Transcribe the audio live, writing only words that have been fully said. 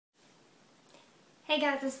Hey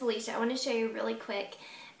guys, it's Felicia. I want to show you really quick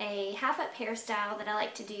a half-up hairstyle that I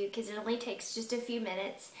like to do because it only takes just a few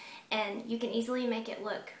minutes and you can easily make it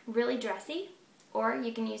look really dressy, or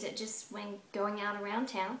you can use it just when going out around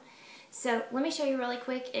town. So let me show you really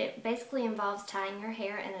quick. It basically involves tying your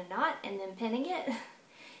hair in a knot and then pinning it.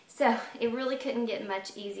 So it really couldn't get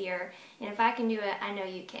much easier, and if I can do it, I know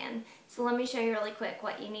you can. So let me show you really quick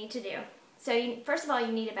what you need to do. So first of all,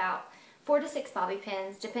 you need about 4 to 6 bobby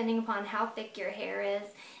pins, depending upon how thick your hair is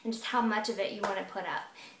and just how much of it you want to put up.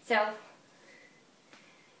 So,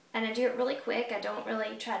 and I do it really quick. I don't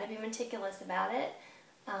really try to be meticulous about it.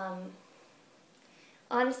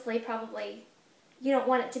 Honestly, probably you don't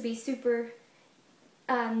want it to be super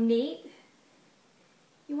neat.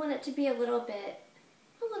 You want it to be a little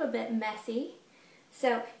bit messy.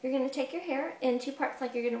 So you're going to take your hair in 2 parts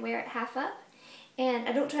like you're going to wear it half up. And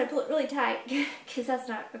I don't try to pull it really tight because that's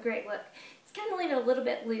not a great look. Just kind of leave it a little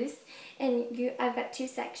bit loose. And I've got 2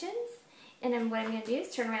 sections. And then what I'm going to do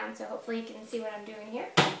is turn around so hopefully you can see what I'm doing here.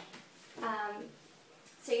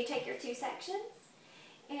 So you take your 2 sections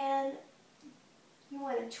and you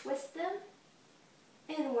want to twist them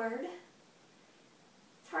inward.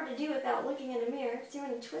 It's hard to do without looking in a mirror. So you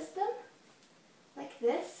want to twist them like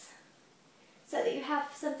this so that you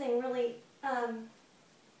have something really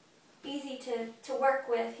easy to work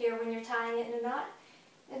with here when you're tying it in a knot.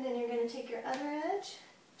 And then you're going to take your other edge,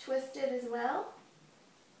 twist it as well.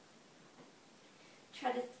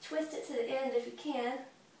 Try to twist it to the end if you can.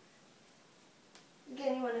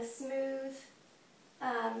 Again, you want a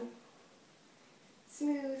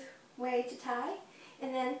smooth way to tie.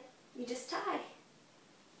 And then you just tie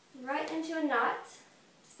right into a knot,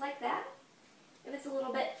 just like that. If it's a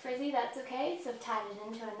little bit frizzy, that's okay. So I've tied it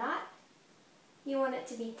into a knot. You want it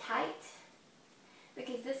to be tight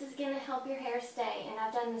because this is going to help your hair stay, and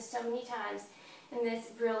I've done this so many times, and this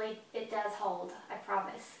really, it does hold, I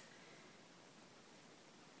promise.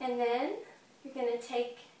 And then you're going to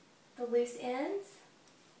take the loose ends.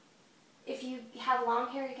 If you have long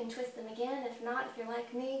hair, you can twist them again. If not, if you're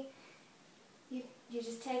like me, you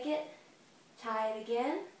just take it, tie it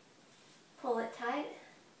again, pull it tight,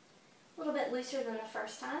 a little bit looser than the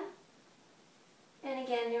first time. And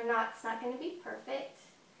again, your knot's not going to be perfect.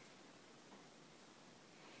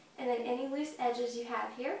 And then any loose edges you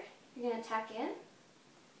have here, you're going to tuck in,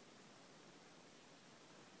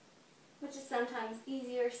 which is sometimes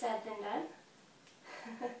easier said than done.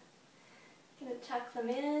 Going to tuck them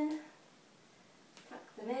in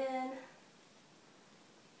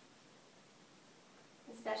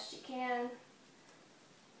as best you can.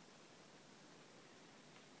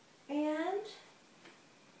 And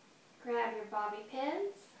grab your bobby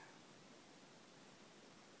pins.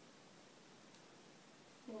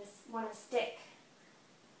 You just want to stick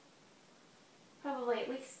probably at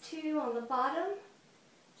least 2 on the bottom.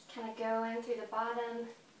 Just kind of go in through the bottom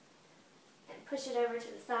and push it over to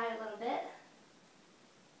the side a little bit.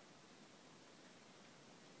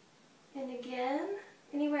 And again,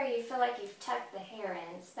 anywhere you feel like you've tucked the hair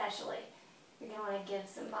in especially, you're going to want to give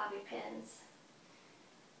some bobby pins.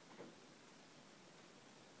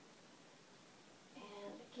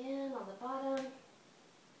 Again on the bottom.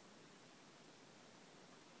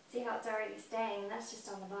 See how it's already staying? That's just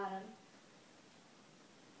on the bottom.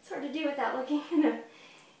 It's hard to do without looking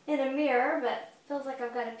in a mirror, but it feels like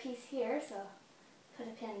I've got a piece here, so put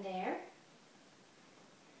a pin there.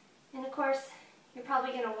 And of course, you're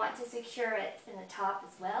probably going to want to secure it in the top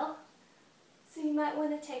as well. So you might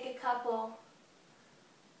want to take a couple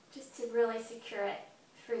just to really secure it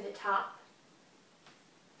through the top.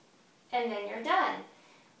 And then you're done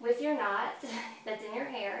with your knot that's in your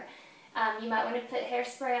hair. You might want to put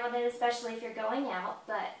hairspray on it, especially if you're going out,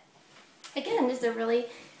 but again, this is a really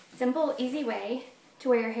simple, easy way to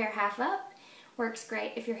wear your hair half up. Works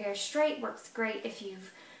great if your hair's straight, works great if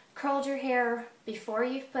you've curled your hair before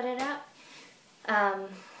you've put it up.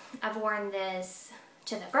 I've worn this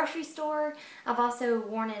to the grocery store. I've also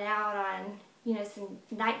worn it out on, some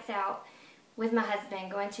nights out with my husband,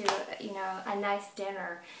 going to, a nice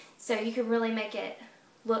dinner. So you can really make it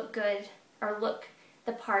look good, or look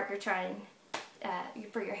the part you're trying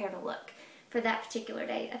for your hair to look for that particular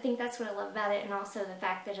day. I think that's what I love about it, and also the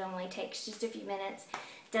fact that it only takes just a few minutes.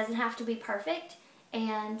 It doesn't have to be perfect,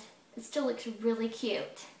 and it still looks really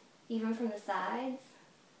cute. Even from the sides,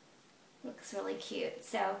 looks really cute.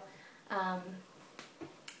 So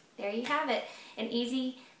there you have it. An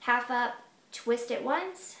easy half up, twist it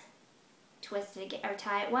once, twist it again, or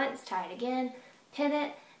tie it once, tie it again, pin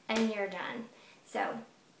it, and you're done. So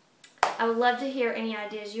I would love to hear any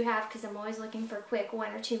ideas you have, because I'm always looking for quick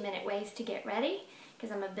 1 or 2 minute ways to get ready,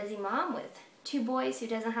 because I'm a busy mom with to boys who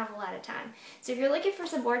doesn't have a lot of time. So if you're looking for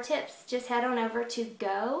some more tips, just head on over to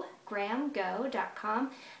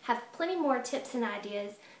gogramgo.com. Have plenty more tips and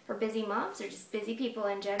ideas for busy moms or just busy people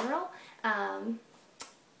in general.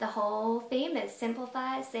 The whole theme is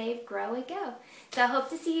simplify, save, grow, and go. So I hope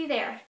to see you there.